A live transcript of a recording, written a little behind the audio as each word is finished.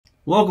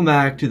Welcome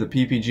back to the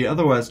PPG,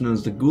 otherwise known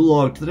as the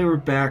Gulag. Today we're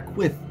back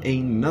with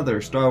another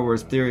Star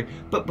Wars theory,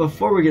 but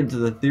before we get into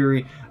the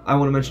theory, I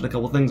want to mention a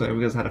couple things. I hope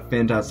you guys had a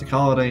fantastic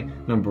holiday.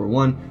 Number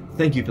one,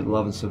 thank you for the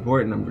love and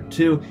support. Number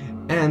two,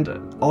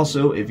 and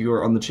also, if you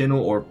are on the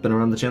channel or been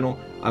around the channel,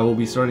 I will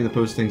be starting to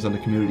post things on the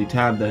community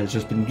tab that has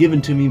just been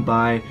given to me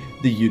by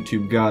the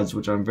YouTube gods,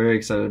 which I'm very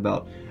excited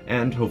about.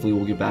 And hopefully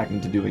we'll get back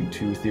into doing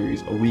 2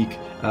 theories a week.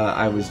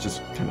 I was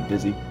just kind of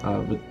busy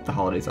with the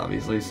holidays,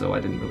 obviously, so I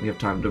didn't really have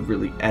time to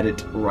really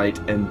edit, write,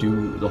 and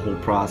do the whole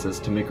process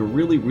to make a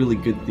really, really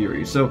good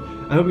theory. So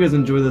I hope you guys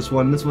enjoy this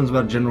one. This one's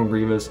about General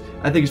Grievous.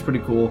 I think it's pretty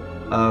cool.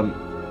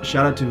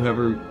 Shout out to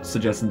whoever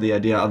suggested the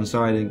idea. I'm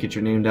sorry I didn't get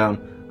your name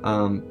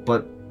down,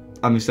 but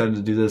I'm excited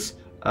to do this.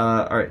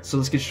 Alright, so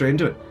let's get straight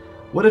into it.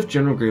 What if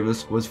General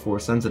Grievous was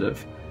Force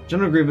sensitive?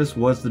 General Grievous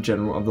was the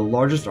general of the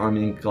largest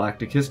army in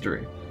galactic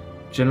history.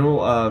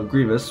 General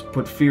Grievous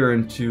put fear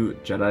into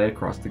Jedi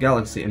across the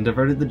galaxy and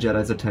diverted the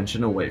Jedi's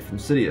attention away from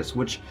Sidious,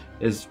 which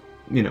is,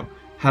 you know,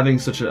 having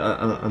such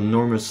an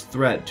enormous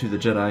threat to the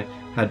Jedi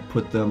had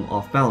put them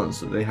off balance,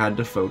 so they had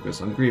to focus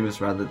on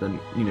Grievous rather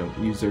than, you know,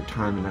 use their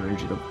time and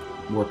energy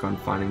to work on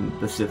finding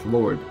the Sith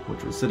Lord,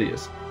 which was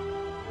Sidious.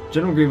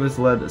 General Grievous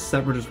led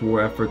separatist war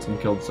efforts and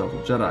killed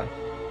several Jedi.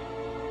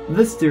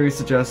 This theory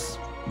suggests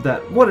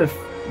that what if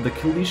the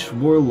Kalish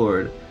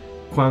warlord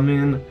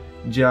Kwamin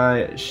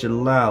Jai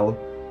Shilal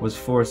was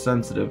Force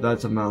sensitive?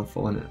 That's a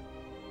mouthful, isn't it?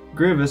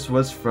 Grievous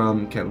was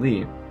from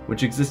Kali,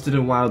 which existed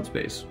in wild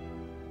space.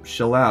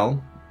 Shilal,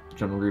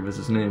 General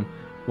Grievous' name,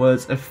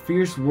 was a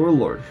fierce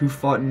warlord who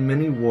fought in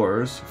many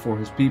wars for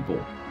his people.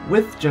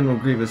 With General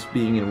Grievous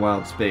being in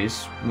wild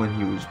space when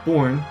he was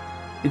born,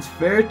 it's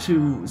fair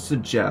to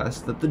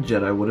suggest that the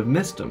Jedi would have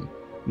missed him,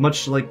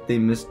 much like they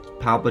missed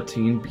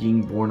Palpatine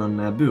being born on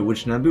Naboo,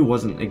 which Naboo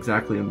wasn't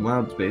exactly in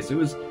wild space. It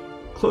was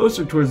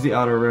closer towards the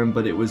Outer Rim,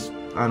 but it was,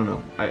 I don't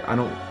know, I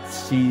don't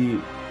see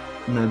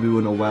Naboo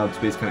in a wild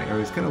space kind of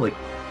area. It's kind of like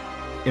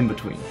in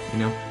between, you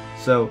know?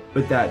 So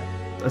with that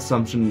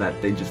assumption that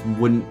they just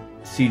wouldn't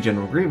see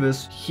General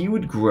Grievous, he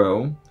would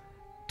grow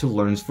to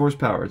learn his Force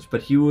powers,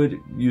 but he would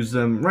use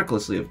them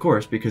recklessly, of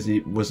course, because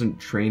he wasn't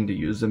trained to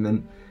use them,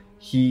 and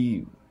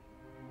he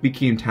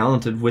became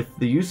talented with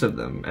the use of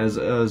them as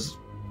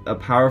a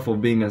powerful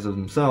being as of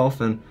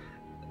himself, and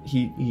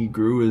he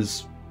grew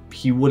as,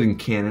 he wouldn't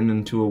canon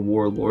into a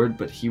warlord,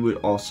 but he would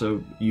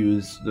also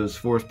use those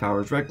Force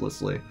powers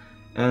recklessly.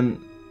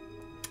 And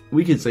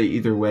we could say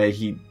either way,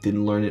 he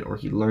didn't learn it or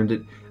he learned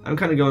it. I'm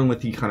kind of going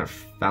with he kind of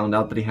found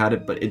out that he had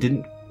it, but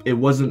it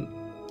wasn't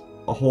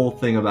a whole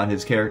thing about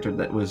his character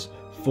that was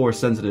Force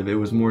sensitive. It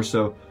was more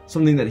so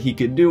something that he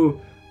could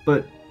do,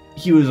 but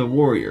he was a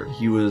warrior.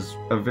 He was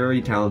a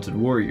very talented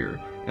warrior,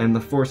 and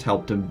the Force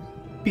helped him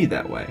be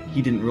that way.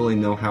 He didn't really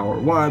know how or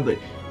why, but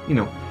you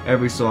know,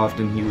 every so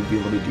often he would be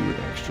able to do an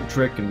extra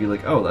trick and be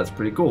like, oh, that's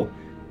pretty cool.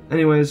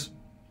 Anyways,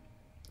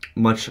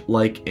 much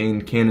like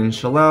in canon,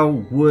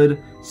 Shilal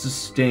would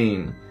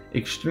sustain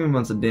extreme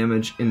amounts of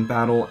damage in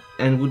battle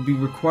and would be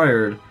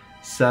required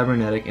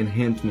cybernetic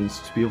enhancements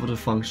to be able to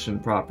function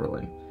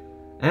properly.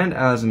 And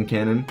as in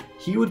canon,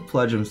 he would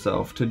pledge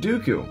himself to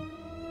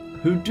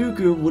Dooku, who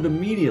Dooku would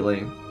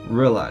immediately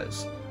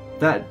realize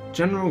that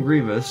General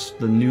Grievous,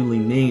 the newly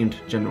named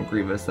General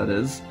Grievous that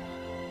is,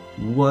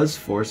 was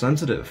Force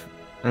sensitive,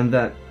 and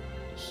that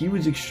he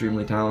was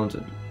extremely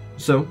talented.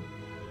 So,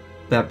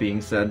 that being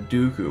said,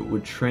 Dooku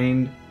would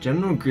train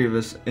General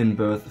Grievous in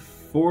both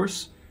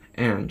Force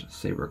and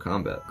saber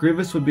combat.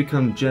 Grievous would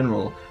become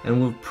general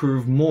and would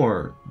prove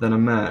more than a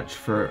match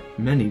for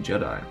many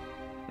Jedi.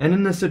 And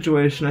in this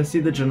situation, I see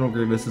that General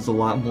Grievous is a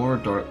lot more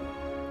Darth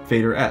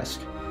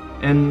Vader-esque.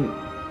 And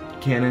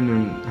canon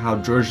and how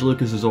George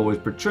Lucas has always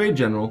portrayed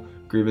General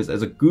Grievous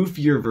as a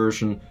goofier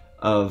version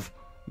of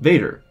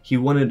Vader. He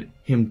wanted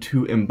him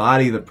to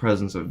embody the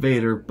presence of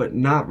Vader, but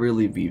not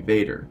really be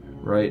Vader,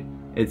 right?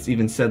 It's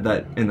even said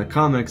that in the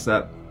comics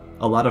that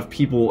a lot of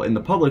people in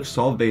the public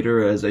saw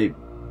Vader as a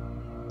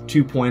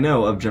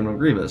 2.0 of General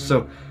Grievous.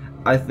 So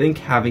I think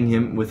having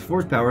him with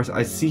Force powers,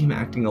 I see him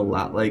acting a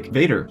lot like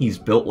Vader. He's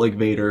built like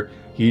Vader.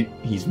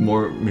 He's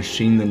more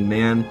machine than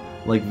man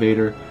like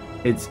Vader.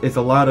 It's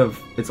a lot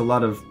of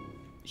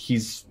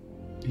he's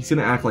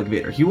gonna act like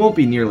Vader. He won't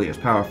be nearly as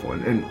powerful,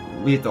 and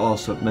we have to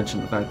also mention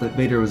the fact that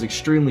Vader was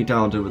extremely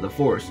talented with the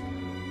Force.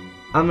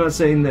 I'm not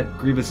saying that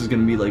Grievous is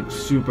gonna be like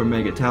super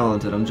mega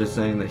talented. I'm just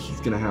saying that he's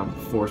gonna have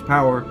Force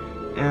power,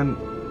 and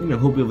you know,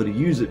 he'll be able to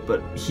use it,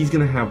 but he's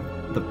gonna have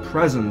the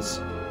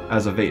presence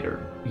as a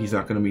Vader. He's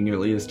not gonna be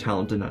nearly as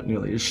talented, not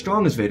nearly as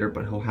strong as Vader,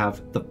 but he'll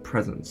have the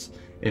presence,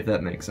 if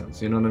that makes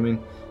sense. You know what I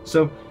mean?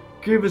 So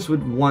Grievous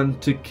would want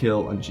to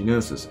kill on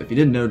Geonosis. If you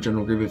didn't know,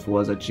 General Grievous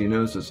was at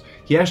Geonosis.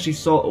 He actually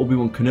saw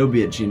Obi-Wan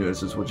Kenobi at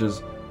Geonosis, which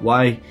is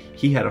why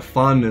he had a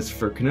fondness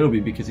for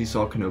Kenobi, because he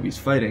saw Kenobi's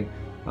fighting,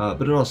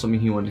 but it also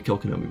meant he wanted to kill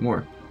Kenobi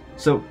more.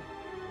 So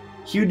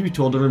he would be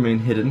told to remain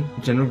hidden.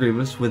 General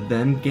Grievous would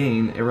then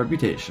gain a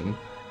reputation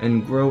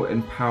and grow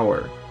in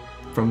power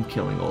from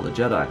killing all the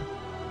Jedi.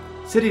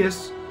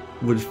 Sidious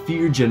would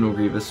fear General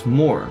Grievous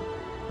more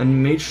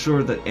and made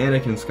sure that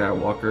Anakin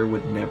Skywalker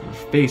would never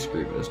face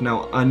Grievous.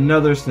 Now,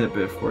 another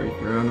snippet for you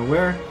if you're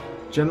unaware,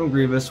 General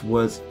Grievous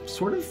was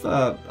sort of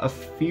a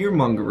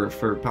fearmonger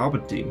for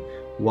Palpatine.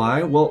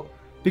 Why? Well,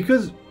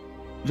 because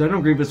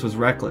General Grievous was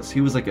reckless.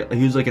 He was like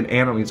an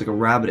animal. He was like a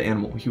rabid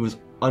animal. He was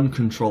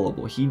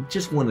uncontrollable. He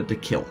just wanted to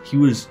kill. He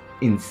was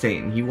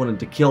insane. He wanted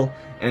to kill,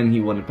 and he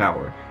wanted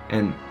power.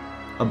 And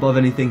above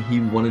anything, he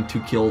wanted to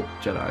kill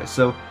Jedi.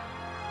 So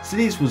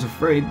Sidious was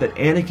afraid that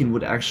Anakin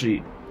would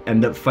actually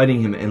end up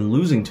fighting him and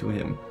losing to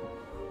him.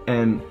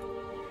 And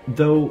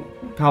though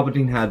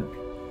Palpatine had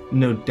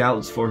no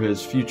doubts for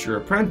his future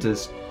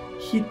apprentice,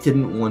 he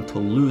didn't want to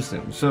lose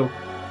him. So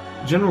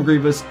General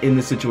Grievous in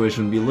this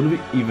situation would be a little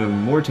bit even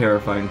more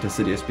terrifying to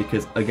Sidious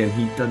because, again,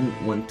 he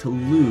doesn't want to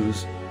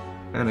lose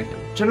Anakin.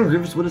 General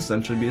Grievous would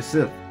essentially be a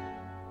Sith,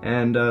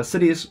 and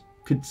Sidious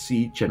could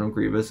see General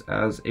Grievous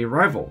as a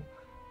rival.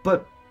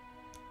 But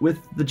with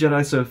the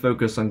Jedi so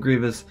focused on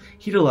Grievous,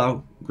 he'd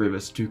allow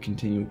Grievous to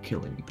continue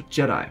killing the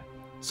Jedi.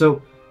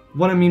 So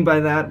what I mean by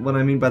that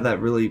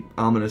really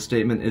ominous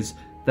statement is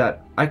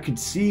that I could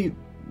see,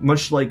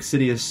 much like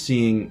Sidious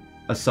seeing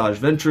Asajj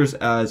Ventress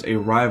as a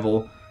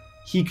rival,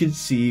 he could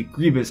see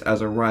Grievous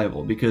as a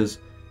rival, because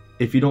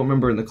if you don't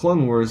remember in the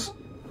Clone Wars,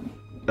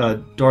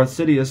 Darth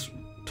Sidious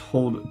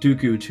told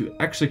Dooku to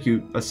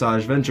execute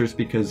Asajj Ventress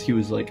because he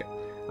was like,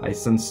 I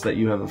sense that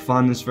you have a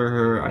fondness for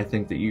her, I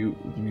think that you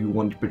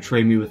want to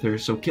betray me with her,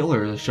 so kill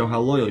her to show how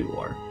loyal you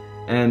are.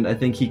 And I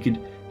think he could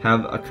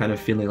have a kind of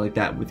feeling like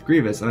that with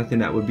Grievous, and I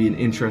think that would be an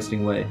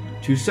interesting way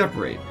to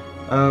separate.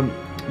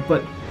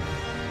 But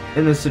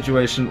in this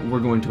situation, we're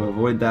going to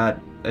avoid that.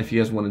 If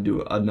you guys want to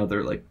do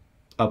another, like,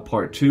 a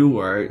part 2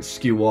 or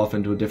skew off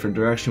into a different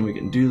direction, we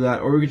can do that,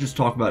 or we could just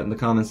talk about it in the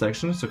comment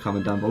section, so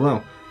comment down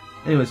below.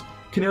 Anyways,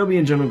 Kenobi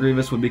and General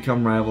Grievous would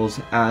become rivals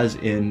as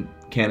in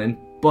canon,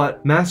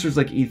 but masters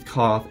like Eth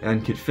Koth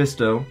and Kit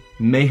Fisto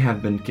may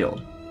have been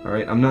killed.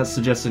 Alright, I'm not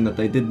suggesting that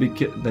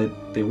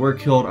they were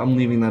killed, I'm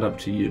leaving that up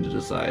to you to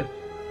decide.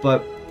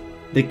 But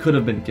they could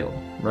have been killed,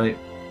 right?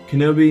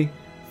 Kenobi,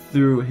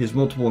 through his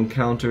multiple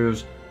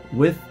encounters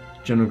with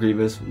General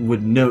Grievous,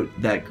 would note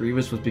that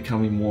Grievous was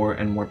becoming more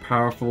and more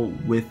powerful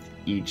with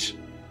each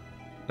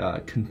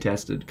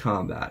contested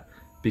combat,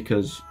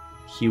 because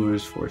he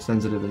was force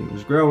sensitive and he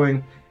was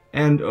growing,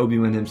 and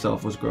Obi-Wan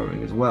himself was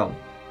growing as well.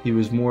 He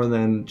was more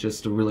than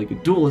just a really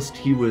good duelist,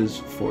 he was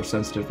force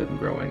sensitive and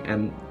growing,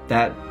 and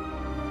that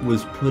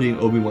was putting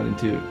Obi-Wan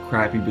into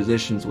crappy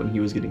positions when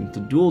he was getting into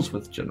duels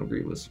with General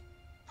Grievous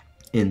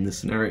in this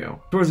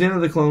scenario. Towards the end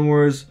of the Clone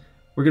Wars,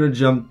 we're going to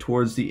jump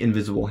towards the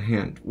Invisible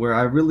Hand, where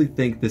I really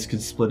think this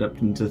could split up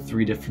into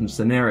 3 different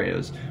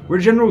scenarios, where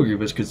General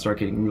Grievous could start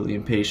getting really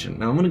impatient.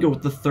 Now I'm going to go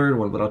with the third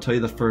one, but I'll tell you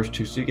the first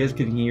 2 so you guys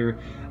can hear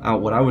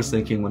out what I was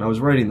thinking when I was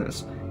writing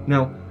this.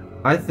 Now,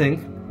 I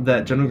think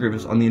that General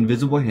Grievous on the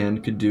Invisible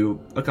Hand could do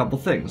a couple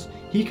things.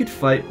 He could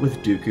fight with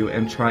Dooku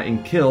and try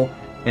and kill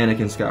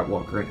Anakin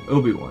Skywalker and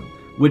Obi-Wan,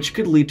 which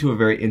could lead to a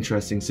very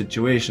interesting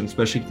situation,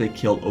 especially if they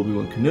killed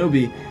Obi-Wan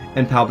Kenobi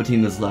and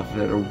Palpatine is left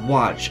there to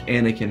watch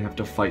Anakin have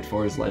to fight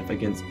for his life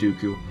against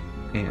Dooku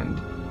and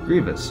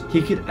Grievous.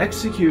 He could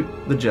execute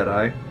the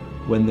Jedi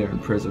when they're in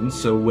prison,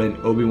 so when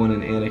Obi-Wan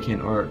and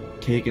Anakin are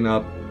taken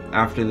up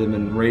after they've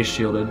been ray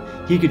shielded,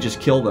 he could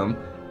just kill them,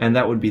 and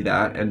that would be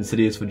that, and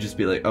Sidious would just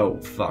be like, oh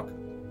fuck,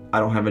 I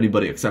don't have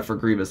anybody except for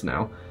Grievous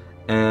now,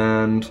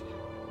 and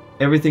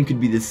everything could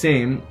be the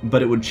same,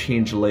 but it would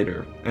change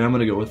later, and I'm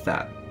gonna go with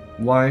that.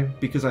 Why?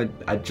 Because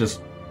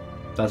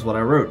that's what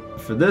I wrote.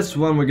 For this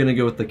one, we're gonna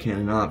go with the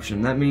canon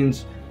option. That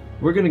means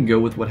we're gonna go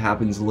with what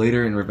happens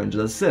later in Revenge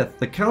of the Sith.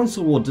 The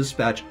Council will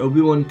dispatch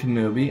Obi-Wan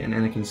Kenobi and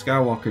Anakin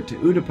Skywalker to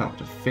Utapau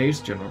to face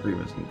General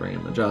Grievous and bring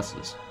him to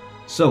justice.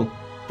 So,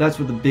 that's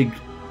where the big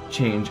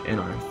change in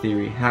our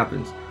theory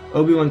happens.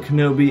 Obi-Wan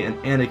Kenobi and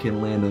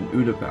Anakin land on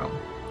Utapau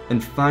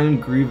and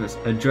find Grievous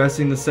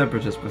addressing the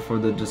Separatists before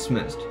they're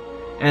dismissed.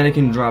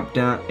 Anakin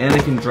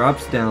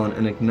drops down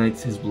and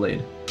ignites his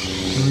blade.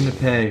 Going to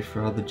pay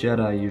for all the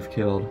Jedi you've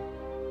killed.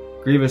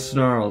 Grievous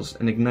snarls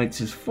and ignites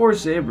his 4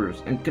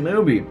 sabers, and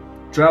Kenobi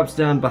drops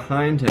down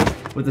behind him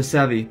with a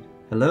savvy,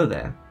 "Hello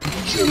there."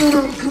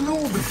 General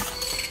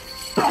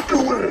Kenobi, back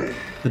away!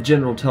 The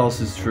general tells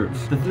his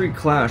troops. The 3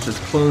 clash as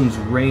clones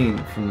rain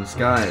from the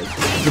skies.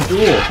 The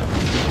duel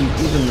would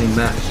be evenly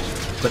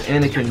matched, but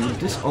Anakin would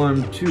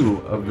disarm 2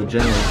 of the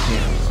general's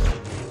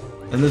hands.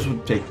 And this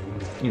would take,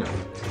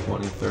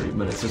 20-30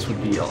 minutes. This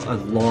would be a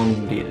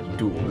elongated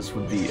duel. This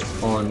would be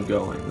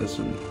ongoing. This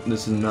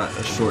is not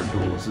a short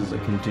duel. This is a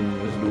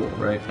continuous duel,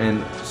 right?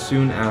 And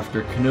soon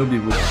after,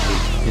 Kenobi would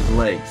take his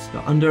legs.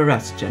 "You're under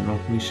arrest, General.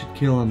 We should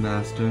kill him,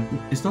 Master.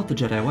 It's not the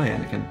Jedi way,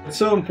 Anakin." What's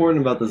so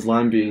important about this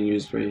line being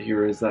used right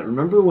here is that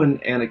remember when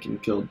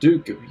Anakin killed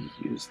Dooku,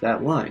 he used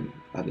that line.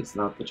 That is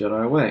not the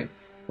Jedi way.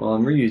 Well,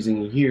 I'm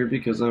reusing it here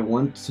because I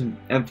want to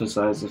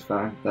emphasize the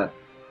fact that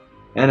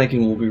Anakin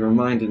will be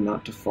reminded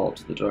not to fall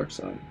to the dark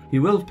side. He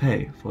will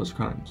pay for his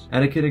crimes.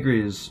 Anakin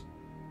agrees,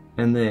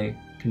 and they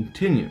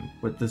continue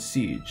with the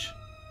siege,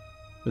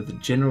 with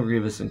General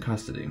Grievous in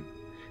custody.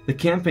 The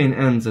campaign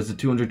ends as the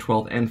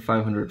 212th and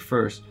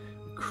 501st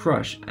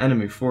crush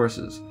enemy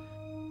forces.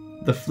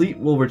 The fleet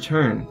will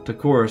return to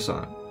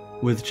Coruscant,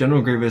 with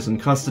General Grievous in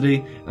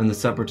custody and the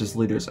Separatist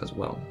leaders as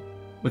well.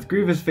 With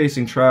Grievous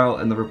facing trial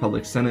in the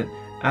Republic Senate,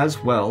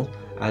 as well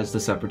as the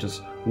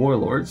Separatist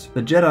warlords,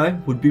 the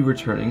Jedi would be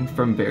returning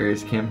from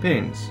various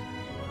campaigns,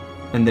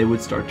 and they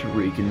would start to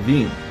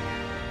reconvene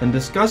and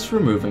discuss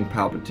removing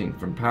Palpatine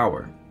from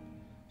power.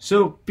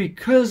 So,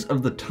 because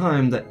of the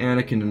time that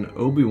Anakin and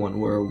Obi-Wan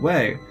were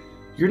away,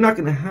 you're not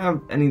going to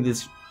have any of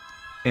this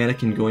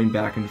Anakin going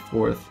back and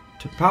forth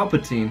to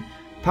Palpatine.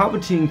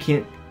 Palpatine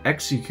can't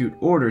execute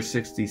Order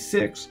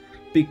 66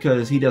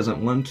 because he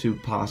doesn't want to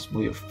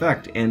possibly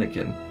affect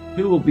Anakin,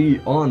 who will be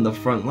on the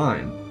front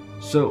line.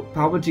 So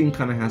Palpatine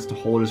kind of has to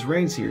hold his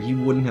reins here. He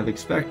wouldn't have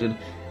expected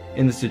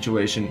in the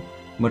situation,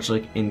 much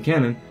like in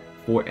canon,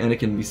 for Anakin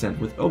to be sent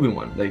with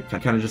Obi-Wan. They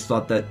kind of just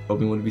thought that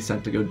Obi-Wan would be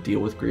sent to go deal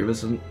with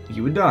Grievous and he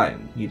would die.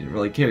 He didn't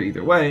really care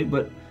either way,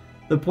 but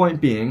the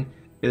point being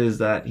is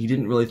that he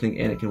didn't really think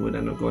Anakin would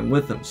end up going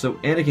with them. So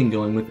Anakin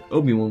going with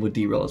Obi-Wan would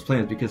derail his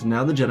plans because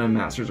now the Jedi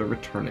Masters are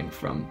returning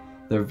from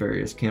their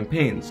various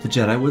campaigns. The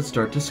Jedi would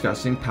start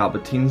discussing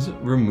Palpatine's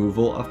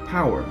removal of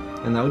power,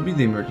 and that would be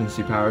the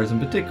emergency powers in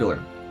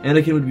particular.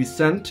 Anakin would be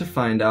sent to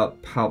find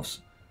out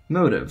Palp's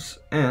motives,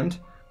 and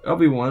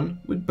Obi-Wan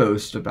would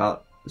boast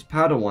about his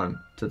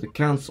Padawan to the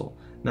Council.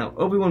 Now,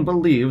 Obi-Wan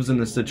believes in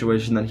this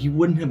situation that he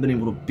wouldn't have been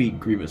able to beat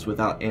Grievous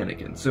without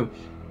Anakin, so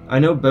I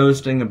know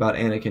boasting about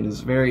Anakin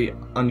is very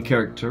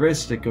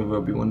uncharacteristic of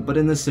Obi-Wan, but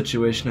in this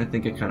situation I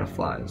think it kind of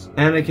flies.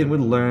 Anakin would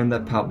learn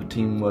that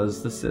Palpatine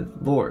was the Sith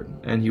Lord,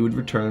 and he would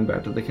return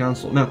back to the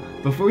Council. Now,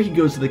 before he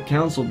goes to the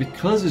Council,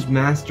 because his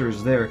master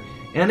is there,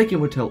 Anakin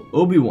would tell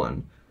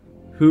Obi-Wan,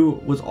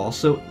 who was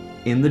also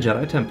in the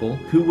Jedi Temple,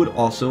 who would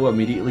also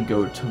immediately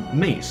go to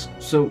Mace.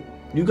 So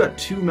you got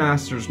two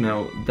masters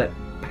now that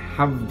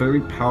have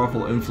very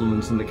powerful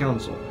influence in the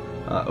Council,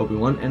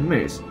 Obi-Wan and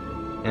Mace.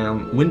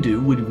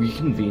 Windu would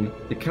reconvene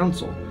the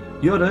Council.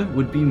 Yoda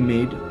would be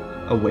made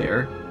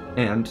aware,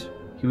 and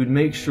he would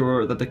make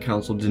sure that the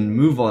Council didn't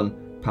move on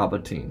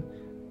Palpatine.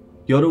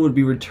 Yoda would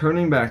be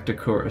returning back to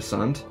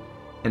Coruscant,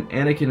 and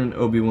Anakin and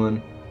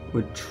Obi-Wan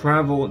would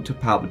travel to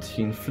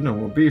Palpatine for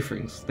normal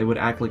briefings. They would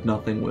act like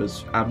nothing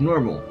was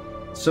abnormal.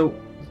 So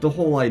the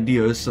whole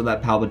idea is so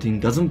that Palpatine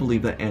doesn't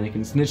believe that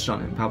Anakin snitched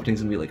on him.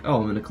 Palpatine's gonna be like,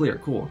 oh, I'm in the clear,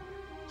 cool.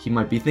 He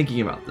might be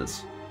thinking about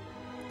this.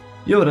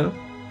 Yoda,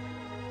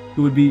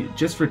 who would be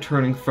just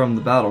returning from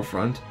the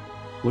battlefront,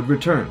 would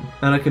return.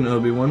 Anakin and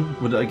Obi-Wan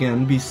would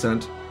again be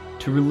sent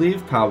to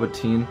relieve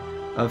Palpatine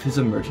of his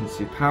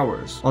emergency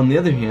powers. On the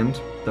other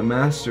hand, the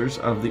Masters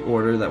of the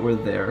Order that were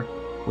there,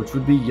 which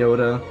would be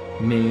Yoda,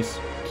 Mace,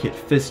 Kit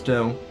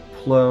Fisto,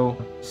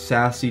 Plo,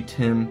 Sassy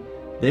Tim,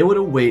 they would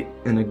await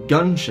in a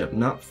gunship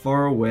not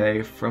far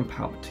away from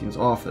Palpatine's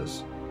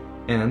office,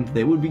 and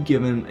they would be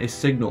given a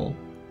signal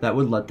that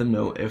would let them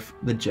know if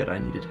the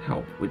Jedi needed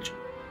help, which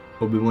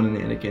Obi-Wan and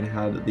Anakin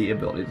had the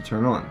ability to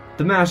turn on.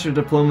 The Master of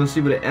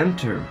Diplomacy would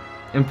enter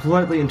and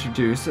politely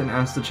introduce and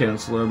ask the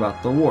Chancellor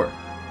about the war.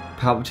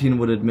 Palpatine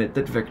would admit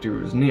that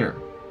victory was near.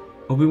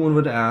 Obi-Wan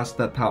would ask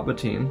that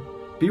Palpatine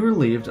be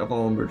relieved of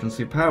all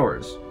emergency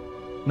powers.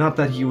 Not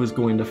that he was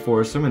going to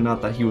force him and not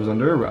that he was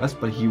under arrest,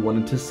 but he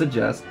wanted to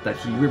suggest that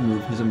he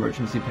remove his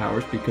emergency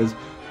powers because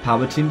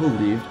Palpatine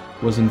believed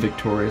was in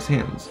victorious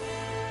hands.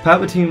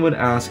 Palpatine would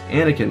ask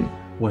Anakin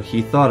what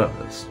he thought of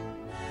this.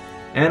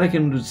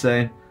 Anakin would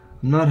say,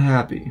 I'm not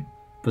happy,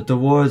 but the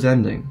war is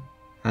ending,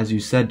 as you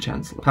said,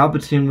 Chancellor.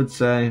 Palpatine would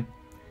say,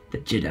 the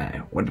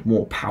Jedi want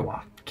more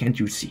power, can't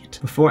you see it?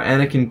 Before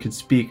Anakin could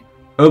speak,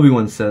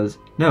 Obi-Wan says,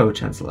 no,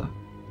 Chancellor.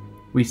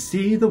 We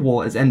see the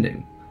war is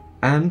ending,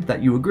 and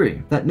that you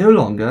agree that no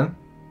longer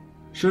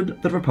should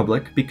the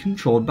Republic be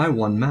controlled by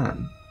one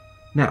man.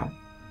 Now,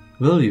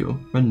 will you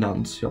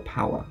renounce your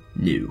power?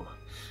 No.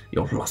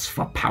 Your lust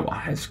for power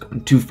has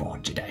gone too far,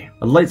 Jedi.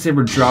 A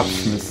lightsaber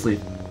drops from his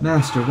sleeve.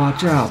 Master,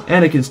 watch out.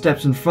 Anakin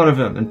steps in front of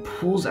him and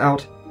pulls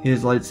out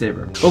his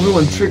lightsaber.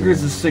 Obi-Wan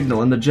triggers the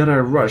signal and the Jedi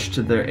rush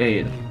to their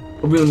aid.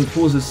 Obi-Wan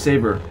pulls his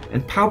saber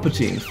and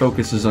Palpatine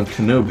focuses on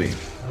Kenobi,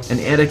 and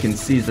Anakin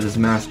sees that his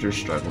master is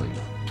struggling.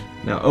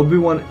 Now,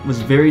 Obi-Wan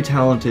was very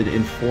talented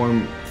in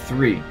Form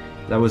 3.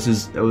 That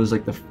was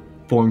like the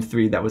Form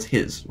 3 that was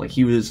his. Like,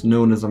 he was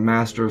known as a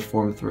master of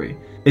Form 3.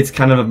 It's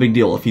kind of a big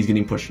deal if he's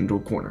getting pushed into a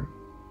corner.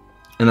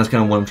 And that's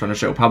kind of what I'm trying to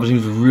show. Palpatine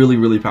was really,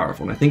 really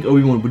powerful, and I think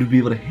Obi-Wan would be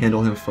able to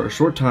handle him for a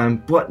short time,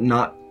 but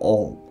not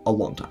a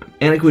long time.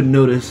 Anakin would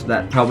notice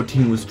that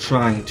Palpatine was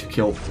trying to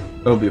kill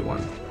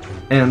Obi-Wan.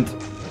 And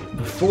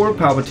before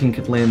Palpatine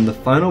could land the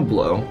final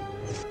blow,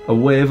 a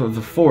wave of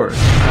the Force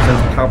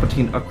sends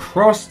Palpatine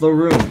across the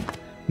room.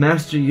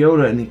 Master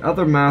Yoda and the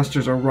other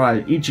Masters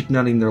arrive, each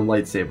igniting their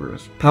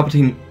lightsabers.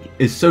 Palpatine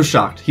is so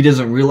shocked, he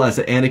doesn't realize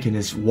that Anakin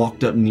has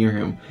walked up near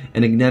him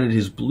and ignited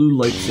his blue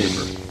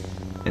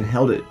lightsaber and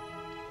held it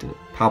to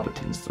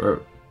Palpatine's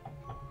throat.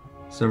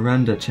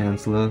 Surrender,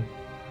 Chancellor.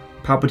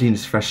 Palpatine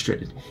is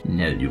frustrated.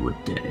 No, you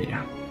would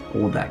die.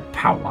 All that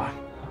power,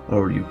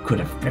 or you could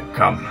have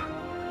become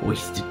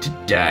wasted to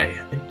die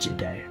a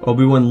Jedi.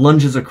 Obi-Wan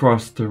lunges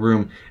across the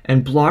room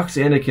and blocks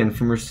Anakin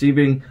from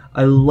receiving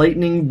a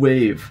lightning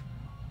wave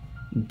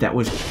that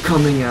was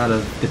coming out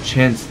of the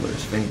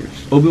Chancellor's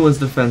fingers. Obi-Wan's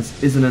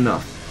defense isn't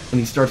enough, and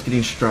he starts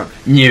getting struck.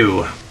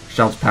 "No!"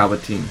 shouts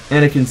Palpatine.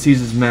 Anakin sees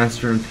his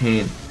master in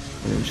pain,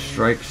 and then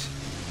strikes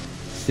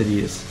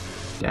Sidious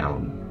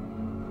down.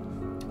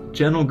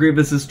 General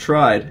Grievous is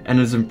tried and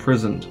is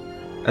imprisoned.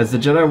 As the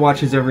Jedi watch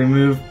his every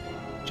move,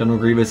 General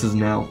Grievous is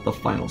now the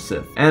final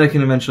Sith.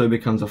 Anakin eventually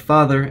becomes a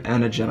father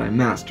and a Jedi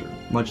Master,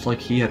 much like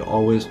he had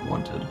always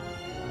wanted.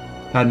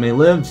 Padme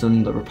lives,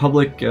 and the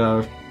Republic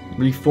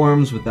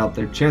reforms without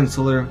their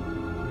Chancellor,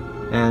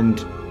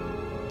 and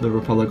the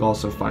Republic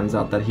also finds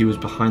out that he was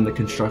behind the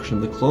construction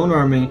of the Clone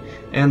Army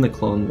and the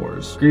Clone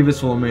Wars.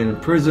 Grievous will remain in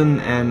prison,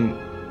 and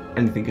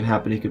anything could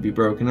happen. He could be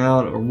broken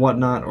out or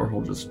whatnot, or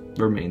he'll just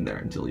remain there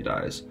until he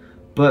dies.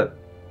 But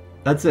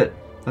that's it.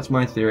 That's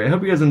my theory. I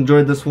hope you guys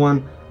enjoyed this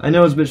one. I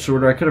know it's a bit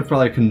shorter. I could have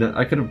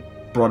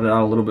brought it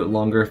out a little bit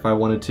longer if I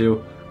wanted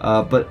to,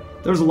 but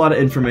there was a lot of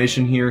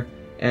information here,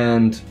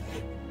 and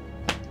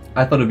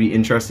I thought it'd be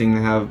interesting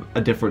to have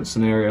a different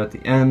scenario at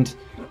the end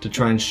to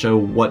try and show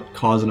what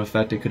cause and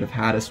effect it could have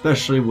had,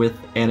 especially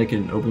with Anakin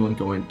and Obi-Wan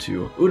going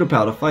to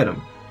Utapau to fight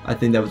him. I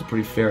think that was a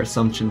pretty fair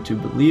assumption to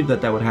believe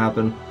that that would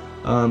happen.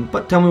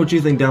 But tell me what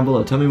you think down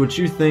below. Tell me what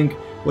you think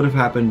would have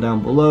happened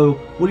down below.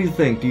 What do you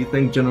think? Do you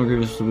think General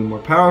Grievous would be more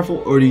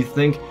powerful, or do you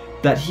think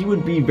that he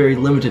would be very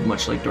limited,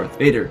 much like Darth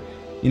Vader?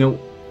 You know,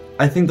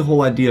 I think the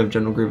whole idea of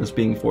General Grievous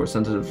being Force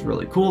sensitive is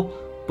really cool,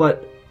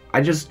 but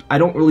I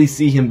don't really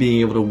see him being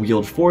able to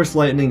wield Force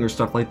lightning or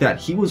stuff like that.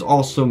 He was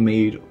also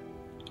made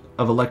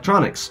of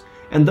electronics,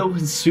 and though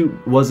his suit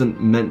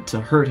wasn't meant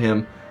to hurt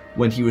him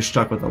when he was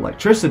struck with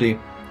electricity,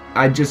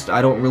 I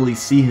don't really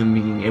see him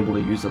being able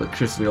to use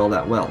electricity all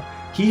that well.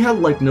 He had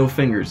like no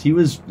fingers. He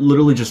was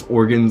literally just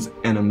organs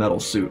and a metal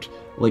suit.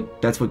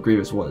 Like, that's what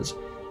Grievous was.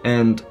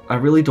 And I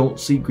really don't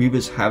see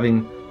Grievous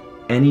having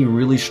any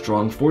really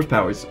strong Force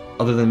powers,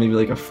 other than maybe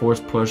like a Force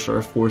push or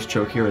a Force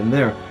choke here and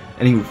there,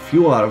 and he would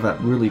fuel out of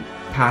that really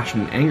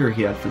passion and anger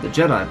he had for the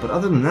Jedi. But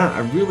other than that,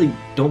 I really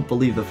don't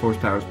believe the Force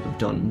powers would have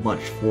done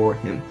much for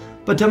him.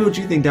 But tell me what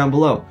you think down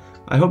below.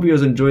 I hope you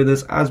guys enjoyed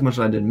this as much as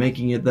I did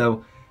making it,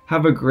 though.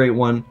 Have a great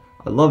one.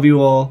 I love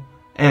you all,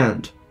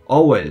 and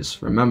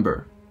always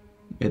remember,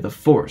 may the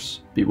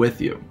Force be with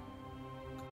you.